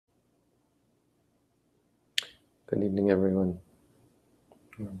Good evening, everyone.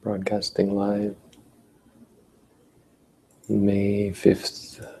 We're broadcasting live May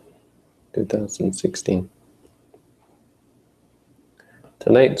 5th, 2016.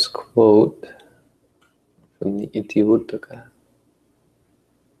 Tonight's quote from the Itivuttaka.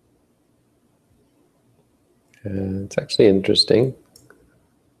 It's actually interesting.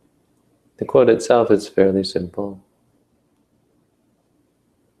 The quote itself is fairly simple.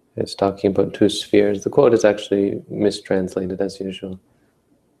 It's talking about two spheres. The quote is actually mistranslated as usual,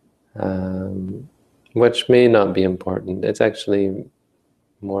 which may not be important. It's actually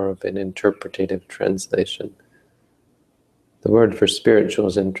more of an interpretative translation. The word for spiritual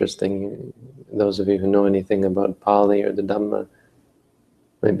is interesting. Those of you who know anything about Pali or the Dhamma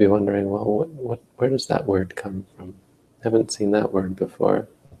might be wondering, well, where does that word come from? I haven't seen that word before.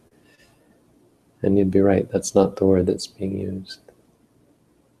 And you'd be right, that's not the word that's being used.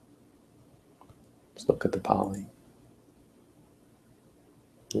 Let's look at the Pali.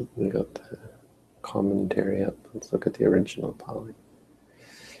 We got the commentary up. Let's look at the original Pali.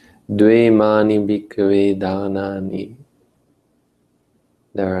 Dve mani bhikkhave dhanani.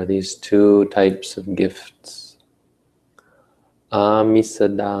 There are these two types of gifts.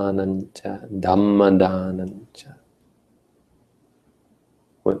 Amisadanancha, Dhammadanancha.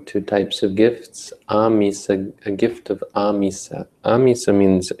 What two types of gifts? Amisa, a gift of amisa. Amisa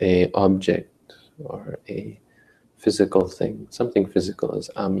means a object or a physical thing. Something physical is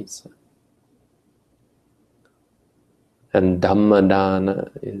amisa. And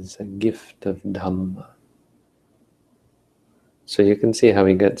Dhammadana is a gift of Dhamma. So you can see how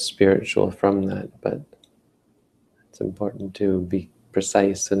we get spiritual from that, but it's important to be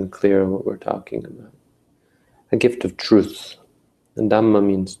precise and clear what we're talking about. A gift of truth. And Dhamma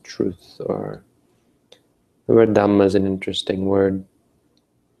means truth, or the word Dhamma is an interesting word.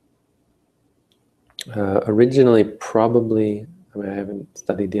 Originally, probably, I haven't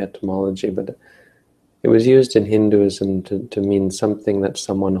studied the etymology, but it was used in Hinduism to mean something that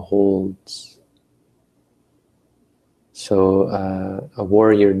someone holds. So a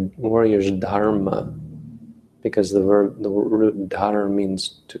warrior's dharma, because the root dhar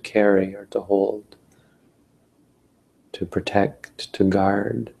means to carry or to hold, to protect, to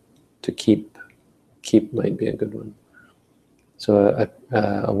guard, to keep. Keep might be a good one. So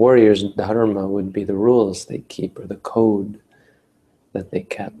a warrior's dharma would be the rules they keep or the code that they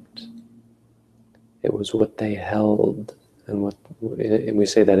kept. It was what they held, and we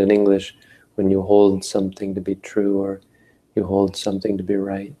say that in English, when you hold something to be true or you hold something to be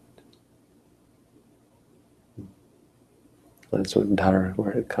right. That's what dhar,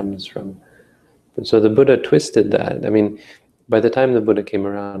 where it comes from. And so the Buddha twisted that. I mean, by the time the Buddha came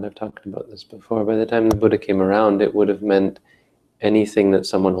around, I've talked about this before, by the time the Buddha came around, it would have meant anything that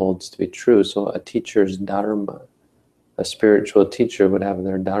someone holds to be true. So a teacher's dharma, a spiritual teacher would have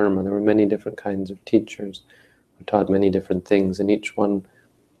their dharma. There were many different kinds of teachers who taught many different things, and each one,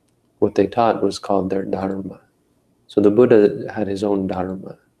 what they taught was called their dharma. So the Buddha had his own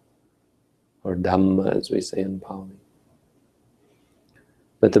dharma, or dhamma as we say in Pali.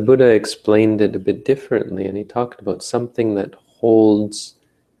 But the Buddha explained it a bit differently, and he talked about something that holds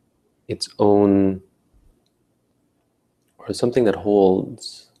its own, or something that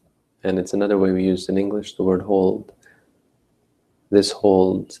holds, and it's another way we use in English the word hold. This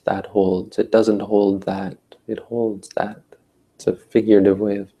holds, that holds. It doesn't hold that, it holds that. It's a figurative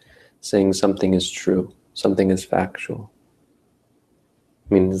way of saying something is true, something is factual.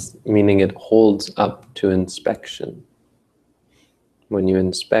 Meaning it holds up to inspection. When you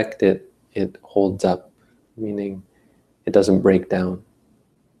inspect it, it holds up, meaning it doesn't break down.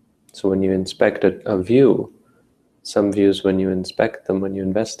 So when you inspect a view, some views when you inspect them, when you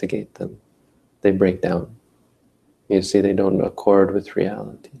investigate them, they break down. You see, they don't accord with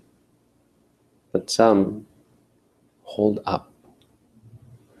reality. But some hold up.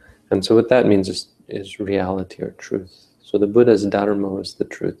 And so what that means is reality or truth. So the Buddha's dharma is the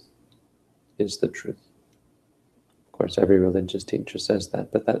truth. Of course, every religious teacher says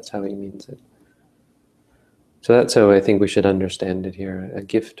that, but that's how he means it. So that's how I think we should understand it here, a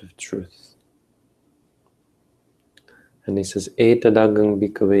gift of truth. And he says, Etadagang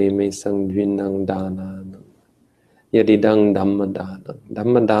bhikkhave me sangvinang dananam yadidang dhammadanam.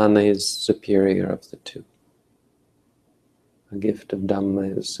 Dhammadana is superior of the two. A gift of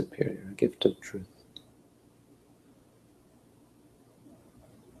Dhamma is superior, a gift of truth.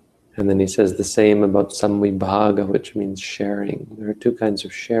 And then he says the same about samvibhaga, which means sharing. There are two kinds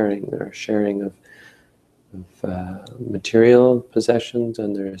of sharing. There are sharing of material possessions,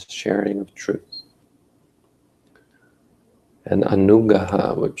 and there is sharing of truth. And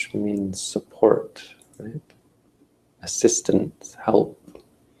anugaha, which means support, right? assistance, help.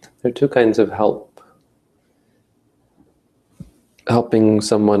 There are two kinds of help. Helping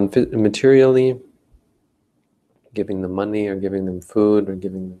someone materially, giving them money or giving them food or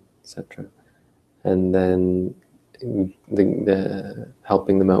giving them etc. And then the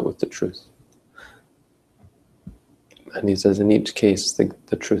helping them out with the truth. And he says in each case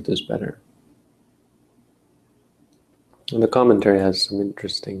the truth is better. And the commentary has some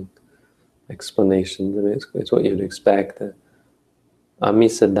interesting explanations. I mean, it's what you'd expect.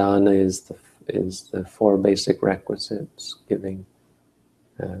 Amisadana is the four basic requisites, giving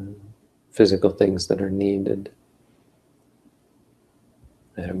physical things that are needed.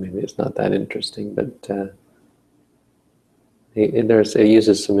 Maybe it's not that interesting, but it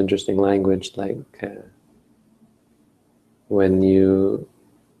uses some interesting language, like when you're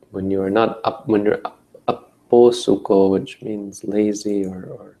aposuko, which means lazy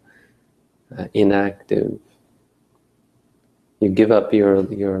or inactive. You give up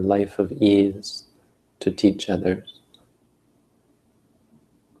your life of ease to teach others.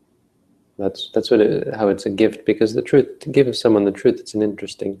 That's how it's a gift, because the truth, to give someone the truth, it's an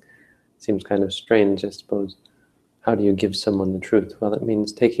interesting, seems kind of strange, I suppose. How do you give someone the truth? Well, it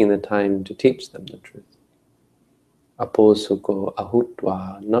means taking the time to teach them the truth. Aposuko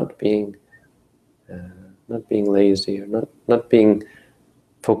ahutwa, not being lazy, or not being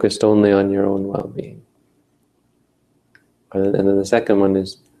focused only on your own well-being. And then the second one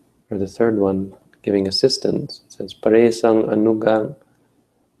is, or the third one, giving assistance. It says paresang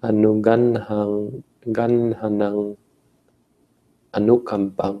anuganhanang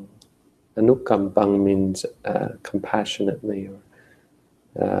anukampang. Anukampang means compassionately, or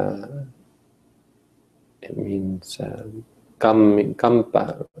it means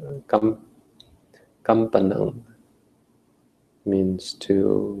kampanang means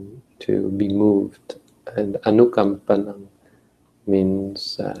to be moved, and anukampanang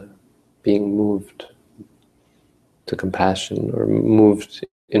means being moved to compassion, or moved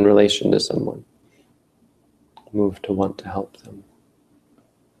in relation to someone, moved to want to help them.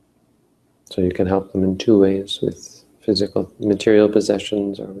 So you can help them in two ways, with physical, material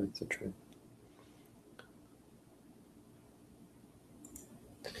possessions, or with the truth.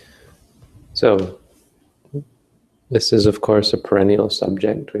 So, this is, of course, a perennial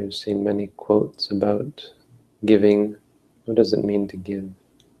subject. We've seen many quotes about giving. What does it mean to give?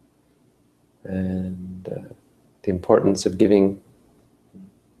 And the importance of giving.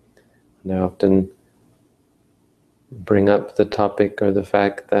 And I often bring up the topic, or the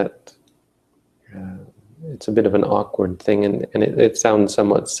fact that it's a bit of an awkward thing, and it sounds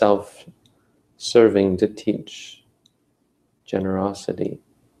somewhat self-serving to teach generosity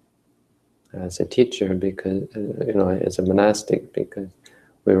as a teacher, because, as a monastic, because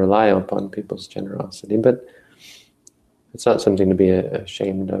we rely upon people's generosity. But it's not something to be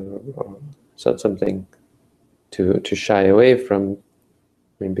ashamed of, or it's not something to shy away from.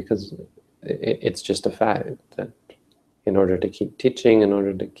 I mean, because it's just a fact that in order to keep teaching, in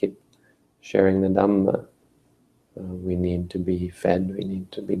order to keep sharing the Dhamma, we need to be fed, we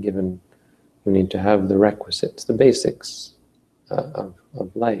need to be given, we need to have the requisites, the basics of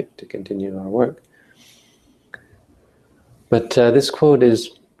life to continue our work. But this quote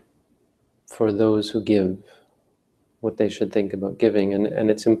is for those who give, what they should think about giving. And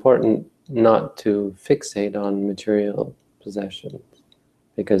it's important not to fixate on material possessions.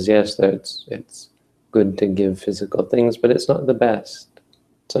 Because yes, it's good to give physical things, but it's not the best.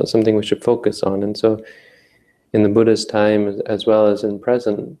 It's not something we should focus on. And so in the Buddha's time, as well as in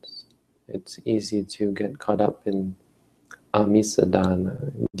present, it's easy to get caught up in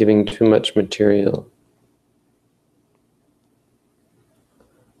amisadana, giving too much material,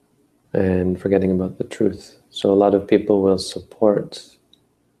 and forgetting about the truth. So a lot of people will support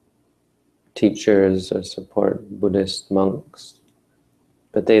teachers or support Buddhist monks,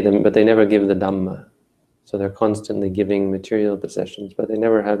 but they never give the Dhamma. So they're constantly giving material possessions, but they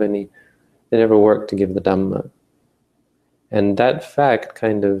never work to give the Dhamma. And that fact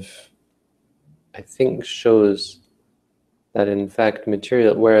kind of, I think, shows that in fact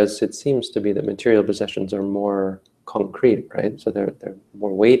whereas it seems to be that material possessions are more concrete, right? So they're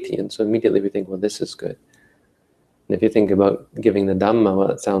more weighty, and so immediately we think, well, this is good. And if you think about giving the Dhamma, well,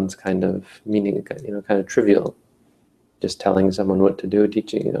 it sounds kind of kind of trivial. Just telling someone what to do,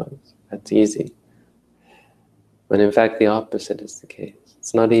 teaching, that's easy. When in fact the opposite is the case.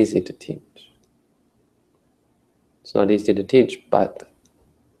 It's not easy to teach. It's not easy to teach, but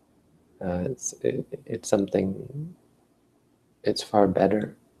it's something. It's far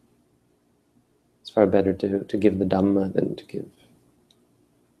better. It's far better to give the Dhamma than to give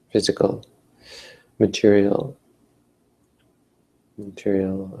physical, material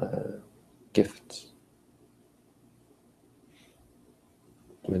material gifts.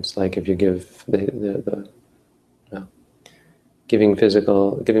 It's like if you give giving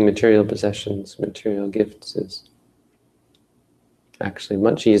material possessions, material gifts is actually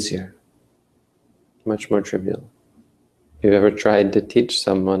much easier, much more trivial. If you've ever tried to teach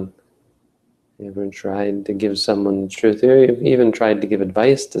someone, you ever tried to give someone the truth, or you've even tried to give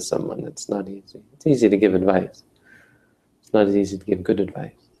advice to someone, it's not easy. It's easy to give advice. It's not as easy to give good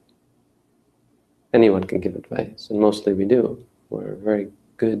advice. Anyone can give advice, and mostly we do. We're very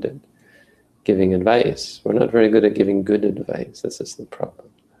good at giving advice. We're not very good at giving good advice. This is the problem.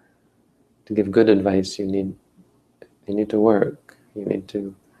 To give good advice, you need to work. You need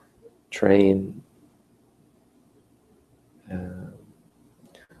to train.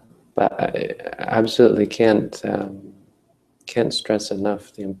 But I absolutely can't stress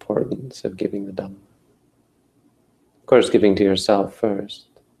enough the importance of giving the Dhamma. Of course, giving to yourself first.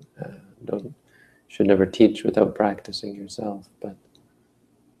 Should never teach without practicing yourself. But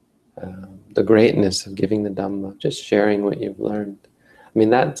the greatness of giving the Dhamma, just sharing what you've learned. I mean,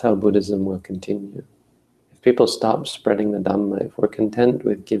 that's how Buddhism will continue. If people stop spreading the Dhamma, if we're content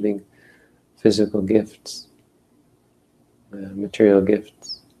with giving physical gifts, material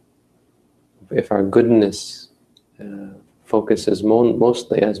gifts, if our goodness focuses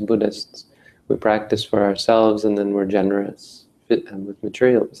mostly as Buddhists, we practice for ourselves and then we're generous with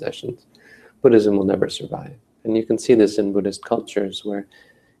material possessions, Buddhism will never survive. And you can see this in Buddhist cultures where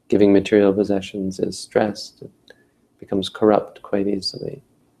giving material possessions is stressed. It becomes corrupt quite easily.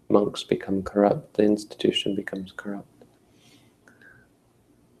 Monks become corrupt. The institution becomes corrupt.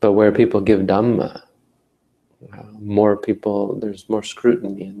 But where people give Dhamma, more people, there's more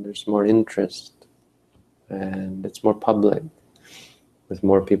scrutiny and there's more interest. And it's more public, with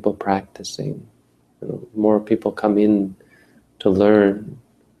more people practicing. More people come in to learn,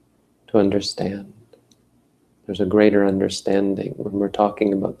 to understand. There's a greater understanding when we're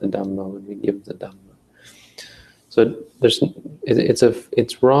talking about the Dhamma, when we give the Dhamma. So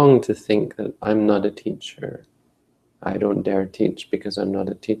it's wrong to think that I'm not a teacher. I don't dare teach because I'm not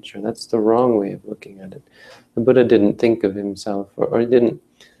a teacher. That's the wrong way of looking at it. The Buddha didn't think of himself, or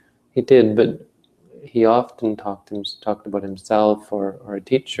he did, but he often talked about himself or a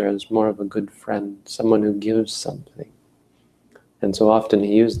teacher as more of a good friend, someone who gives something. And so often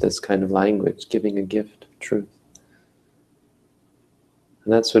he used this kind of language, giving a gift of truth.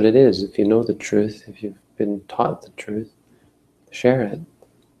 And that's what it is. If you know the truth, if you've been taught the truth, share it.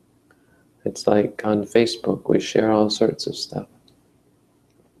 It's like on Facebook, we share all sorts of stuff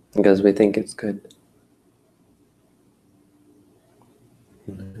because we think it's good.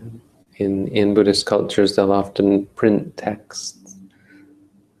 In Buddhist cultures, they'll often print texts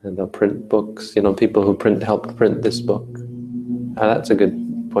and they'll print books. People who helped print this book. That's a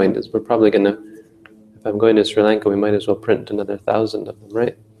good point. Is we're probably going to, if I'm going to Sri Lanka, we might as well print another 1,000 of them,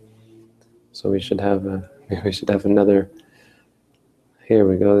 right? So we should have another. Here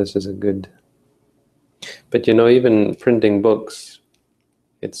we go. This is a good. But even printing books,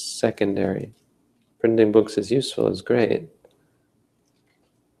 it's secondary. Printing books is useful, is great.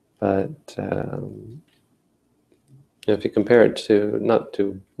 But if you compare it to, not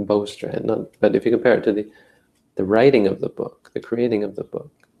to boast, right? But if you compare it to the writing of the book, the creating of the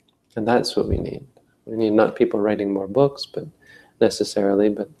book, and that's what we need. We need not people writing more books, but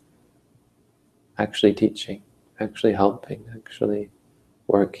actually teaching, actually helping, actually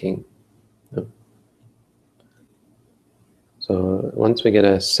working. So once we get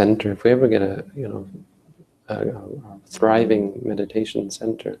a center, if we ever get a thriving meditation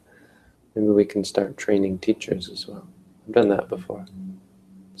center, maybe we can start training teachers as well. I've done that before.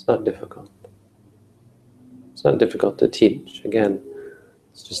 It's not difficult. It's not difficult to teach. Again,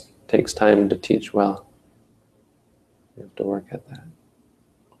 it just takes time to teach well. You have to work at that.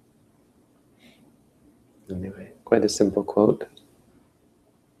 Anyway, quite a simple quote.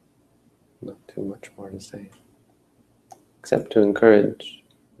 Not too much more to say. Except to encourage.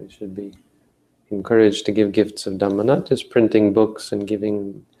 We should be encouraged to give gifts of Dhamma, not just printing books and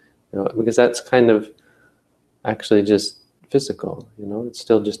giving, because that's kind of actually just physical, it's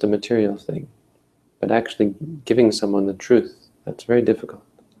still just a material thing. But actually giving someone the truth, that's very difficult.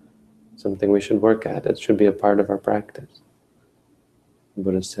 Something we should work at. It should be a part of our practice. The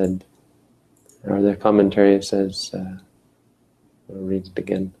Buddha said, or the commentary says, I'll read it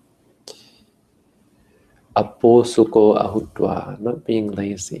again. Apo sukho ahutva, not being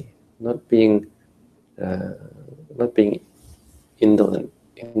lazy, not being indolent,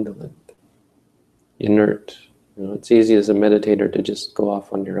 inert. It's easy as a meditator to just go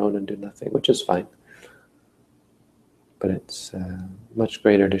off on your own and do nothing, which is fine. but it's much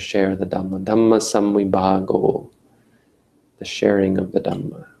greater to share the Dhamma. Dhamma samvibhago, the sharing of the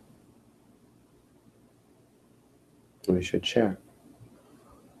Dhamma. We should share.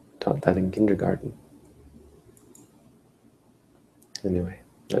 Taught that in kindergarten. Anyway,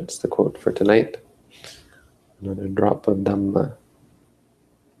 that's the quote for tonight. Another drop of Dhamma.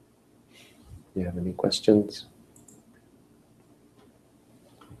 Do you have any questions?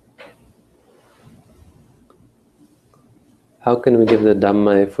 How can we give the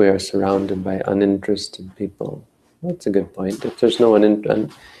Dhamma if we are surrounded by uninterested people? That's a good point. If there's no one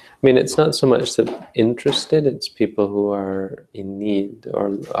it's not so much that interested, it's people who are in need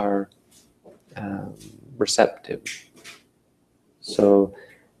or are receptive. So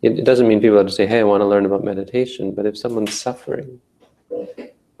it doesn't mean people have to say, hey, I want to learn about meditation, but if someone's suffering,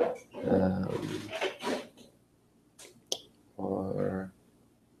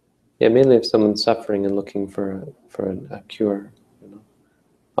 mainly if someone's suffering and looking for a cure,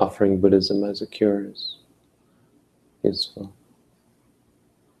 offering Buddhism as a cure is useful.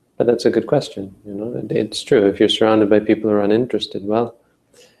 But that's a good question, It's true, if you're surrounded by people who are uninterested, well,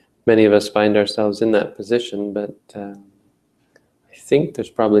 many of us find ourselves in that position, but I think there's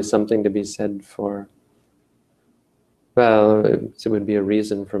probably something to be said for, well, it would be a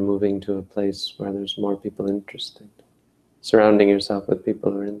reason for moving to a place where there's more people interested. Surrounding yourself with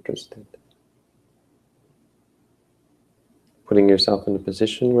people who are interested. Putting yourself in a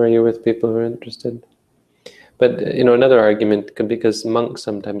position where you're with people who are interested. But, another argument, because monks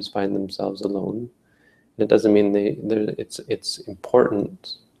sometimes find themselves alone. It doesn't mean it's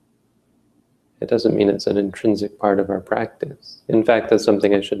important. It doesn't mean it's an intrinsic part of our practice. In fact, that's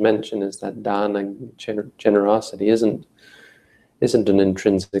something I should mention, is that dana, generosity, isn't an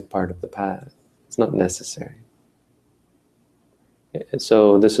intrinsic part of the path. It's not necessary.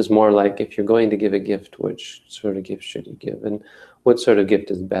 So this is more like, if you're going to give a gift, which sort of gift should you give? And what sort of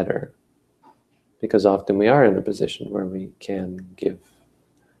gift is better? Because often we are in a position where we can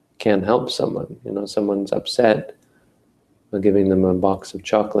help someone. Someone's upset, but giving them a box of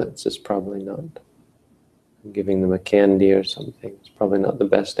chocolates is probably not. Giving them a candy or something is probably not the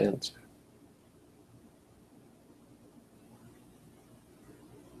best answer.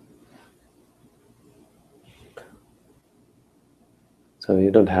 So you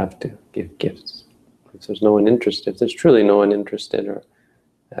don't have to give gifts. If there's no one interested, if there's truly no one interested or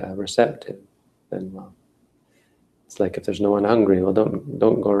receptive, then, well, it's like if there's no one hungry, well,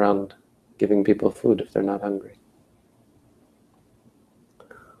 don't go around giving people food if they're not hungry.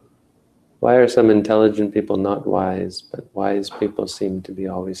 Why are some intelligent people not wise, but wise people seem to be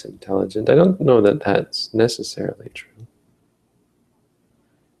always intelligent? I don't know that that's necessarily true.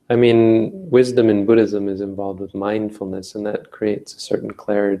 Wisdom in Buddhism is involved with mindfulness, and that creates a certain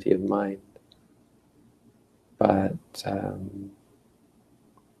clarity of mind. But,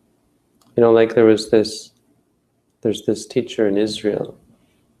 like there's this teacher in Israel,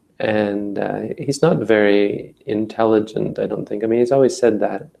 and he's not very intelligent, I don't think. He's always said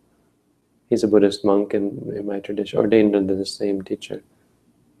that. He's a Buddhist monk in my tradition, ordained under the same teacher.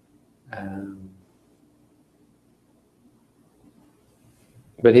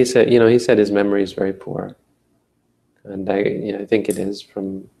 But he said his memory is very poor, and I think it is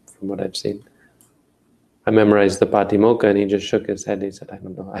from what I've seen. I memorized the Patimokkha, and he just shook his head. He said, "I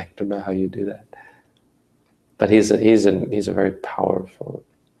don't know how you do that." But he's a very powerful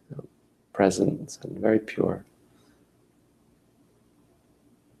presence and very pure.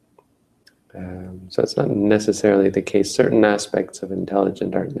 So it's not necessarily the case. Certain aspects of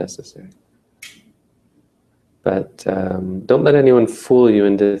intelligence aren't necessary. But don't let anyone fool you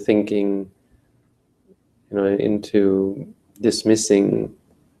into thinking, into dismissing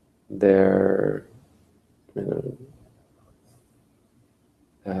their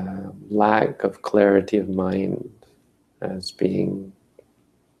lack of clarity of mind as being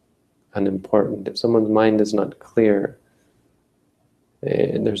unimportant. If someone's mind is not clear,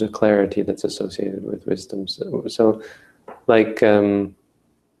 there's a clarity that's associated with wisdom. So like,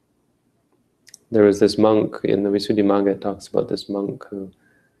 there was this monk in the Visuddhimagga. It talks about this monk who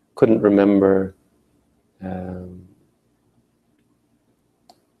couldn't remember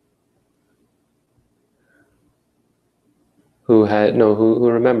who had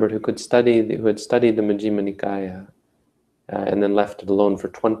studied the Majjhima Nikaya and then left it alone for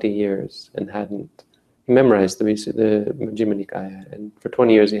 20 years and hadn't. He memorized the Majjhima Nikaya, and for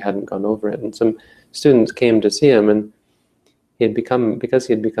 20 years he hadn't gone over it. And some students came to see him, and because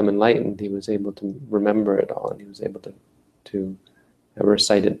he had become enlightened, he was able to remember it all, and he was able to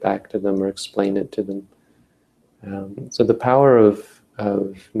recite it back to them or explain it to them. So the power of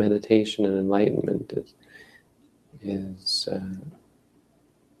meditation and enlightenment is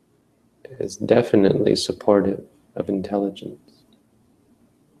definitely supportive of intelligence.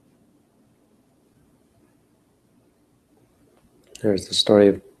 There's the story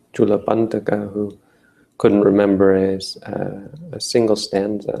of Chulapantaka, who couldn't remember a single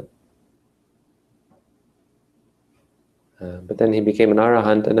stanza. But then he became an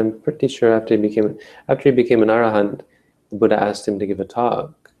arahant, and I'm pretty sure after he became an arahant, the Buddha asked him to give a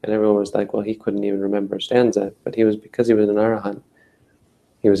talk, and everyone was like, well, he couldn't even remember a stanza, but because he was an arahant,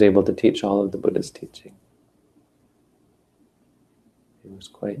 he was able to teach all of the Buddha's teaching. He was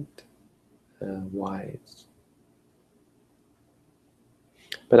quite wise.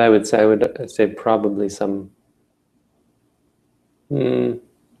 But I would say probably some. You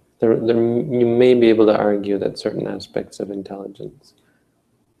may be able to argue that certain aspects of intelligence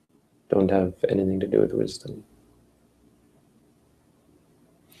don't have anything to do with wisdom.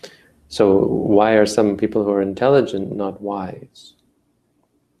 So why are some people who are intelligent not wise?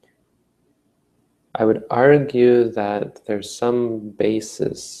 I would argue that there's some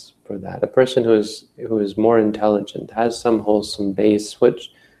basis for that. A person who is more intelligent has some wholesome base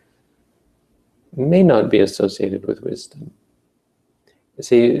which may not be associated with wisdom. You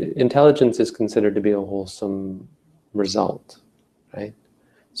see, intelligence is considered to be a wholesome result, right?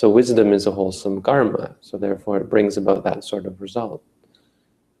 So wisdom is a wholesome karma, so therefore it brings about that sort of result.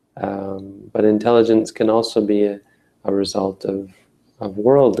 But intelligence can also be a result of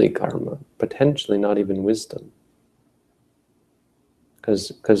worldly karma, potentially not even wisdom.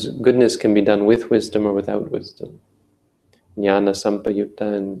 Because goodness can be done with wisdom or without wisdom. Jnana sampayutta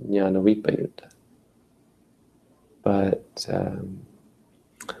and jnana vipayutta. But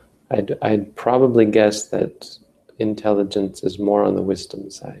I'd probably guess that intelligence is more on the wisdom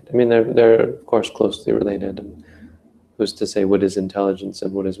side. I mean, they're of course closely related, and who's to say what is intelligence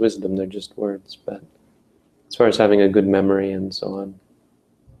and what is wisdom? They're just words. But as far as having a good memory and so on,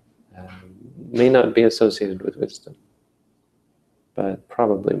 may not be associated with wisdom, but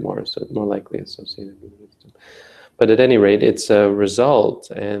probably more likely associated with wisdom. But at any rate, it's a result,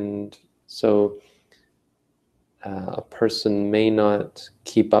 and so a person may not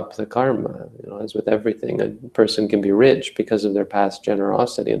keep up the karma. As with everything, a person can be rich because of their past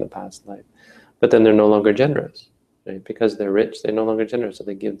generosity in the past life, but then they're no longer generous. Right? Because they're rich, they're no longer generous, so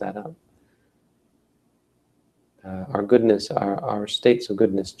they give that up. Our goodness, our states of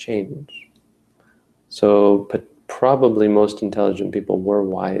goodness change. So, but probably most intelligent people were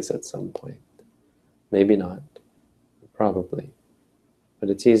wise at some point. Maybe not, probably. But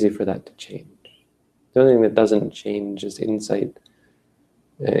it's easy for that to change. The only thing that doesn't change is insight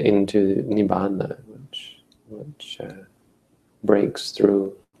into nibbana, which breaks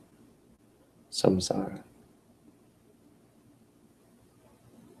through samsara.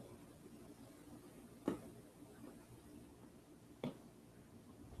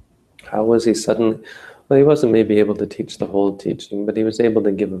 How was he suddenly? Well, he wasn't maybe able to teach the whole teaching, but he was able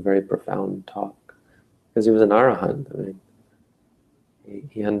to give a very profound talk because he was an arahant. I mean,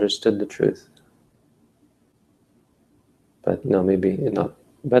 he understood the truth. But maybe not.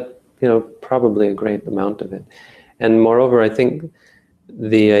 But probably a great amount of it. And moreover, I think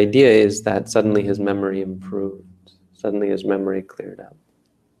the idea is that suddenly his memory improved. Suddenly his memory cleared up.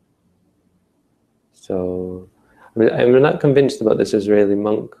 So, I mean, I'm not convinced about this Israeli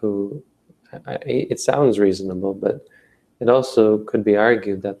monk who, it sounds reasonable, but it also could be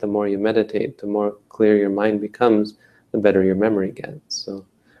argued that the more you meditate, the more clear your mind becomes, the better your memory gets. So,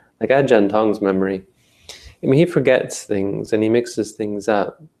 like Ajahn Tong's memory, I mean, he forgets things and he mixes things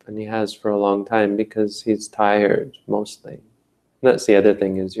up, and he has for a long time because he's tired, mostly. And that's the other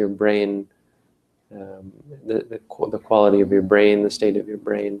thing, is your brain, the quality of your brain, the state of your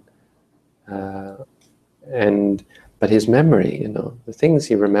brain, but his memory, the things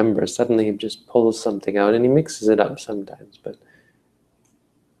he remembers, suddenly he just pulls something out, and he mixes it up sometimes, but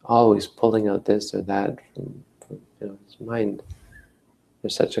always pulling out this or that from his mind.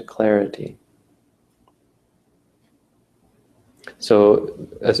 There's such a clarity. So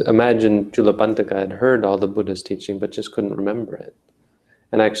imagine Chulapantaka had heard all the Buddha's teaching but just couldn't remember it.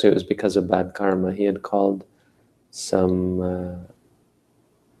 And actually it was because of bad karma. He had called some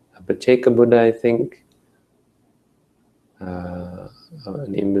a Pacceka Buddha, I think,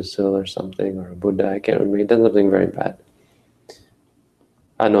 an imbecile or something, or a Buddha, I can't remember. He did something very bad.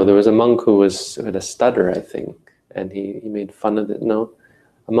 No, there was a monk who had a stutter, I think, and he made fun of it. No,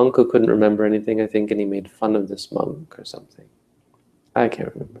 a monk who couldn't remember anything, I think, and he made fun of this monk or something. I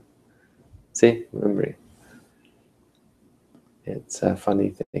can't remember. See, memory. It's a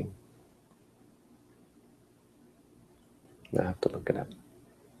funny thing. I have to look it up.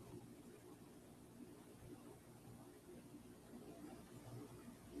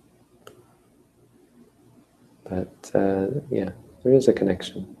 But yeah, there is a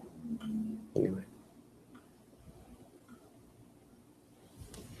connection. Anyway.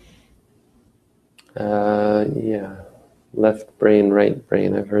 Yeah, left brain, right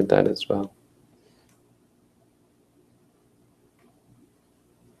brain. I've heard that as well.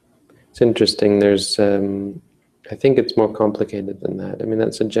 It's interesting. There's, I think it's more complicated than that. I mean,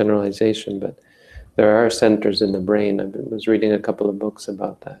 that's a generalization, but there are centers in the brain. I was reading a couple of books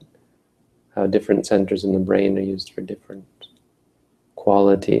about that, how different centers in the brain are used for different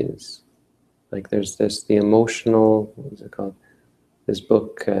qualities. Like there's this, the emotional, what is it called? This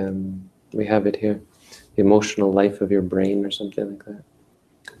book, we have it here, The Emotional Life of Your Brain or something like that.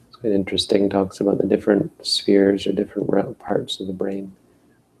 It's quite interesting, talks about the different spheres or different parts of the brain.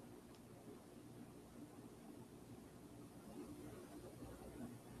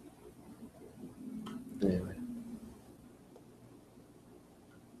 Anyway.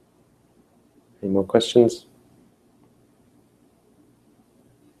 Any more questions?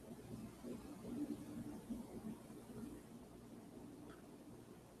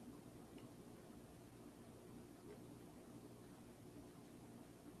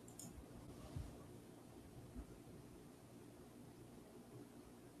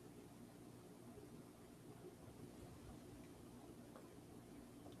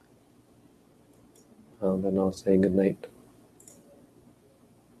 Well, then I'll say good night.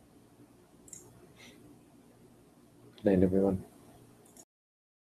 Good night, everyone.